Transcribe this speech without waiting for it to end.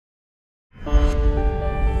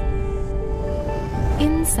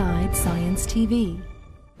Inside Science TV.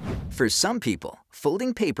 For some people,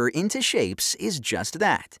 folding paper into shapes is just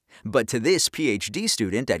that. But to this PhD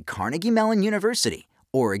student at Carnegie Mellon University,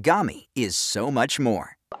 origami is so much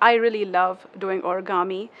more. I really love doing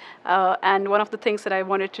origami, and one of the things that I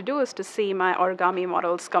wanted to do is to see my origami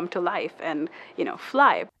models come to life and,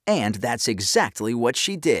 fly. And that's exactly what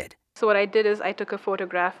she did. So what I did is I took a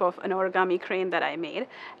photograph of an origami crane that I made,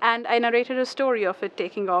 and I narrated a story of it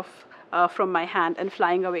taking off from my hand and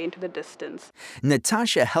flying away into the distance.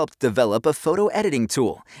 Natasha helped develop a photo editing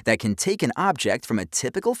tool that can take an object from a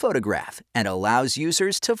typical photograph and allows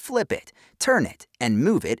users to flip it, turn it, and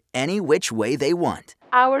move it any which way they want.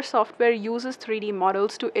 Our software uses 3D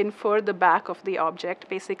models to infer the back of the object,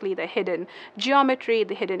 basically the hidden geometry,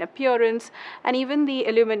 the hidden appearance, and even the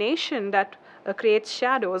illumination that creates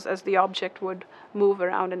shadows as the object would move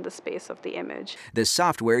around in the space of the image. The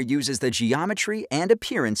software uses the geometry and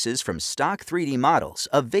appearances from stock 3D models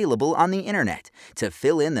available on the internet to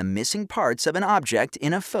fill in the missing parts of an object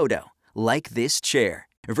in a photo, like this chair.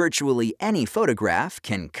 Virtually any photograph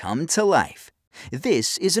can come to life.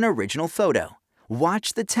 This is an original photo.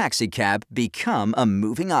 Watch the taxicab become a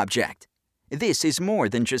moving object. This is more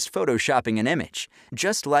than just photoshopping an image.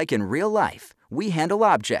 Just like in real life, we handle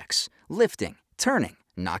objects, lifting, turning,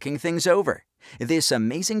 knocking things over. This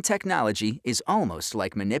amazing technology is almost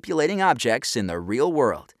like manipulating objects in the real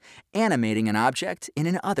world, animating an object in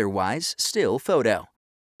an otherwise still photo.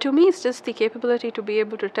 To me, it's just the capability to be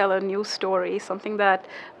able to tell a new story, something that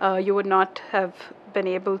you would not have been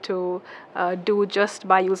able to do just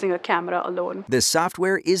by using a camera alone. The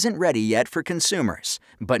software isn't ready yet for consumers,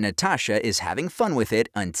 but Natasha is having fun with it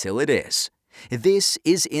until it is. This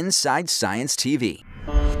is Inside Science TV.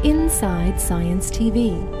 Inside Science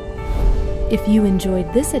TV. If you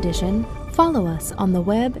enjoyed this edition, follow us on the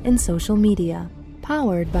web and social media,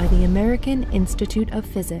 powered by the American Institute of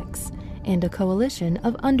Physics and a coalition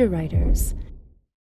of underwriters.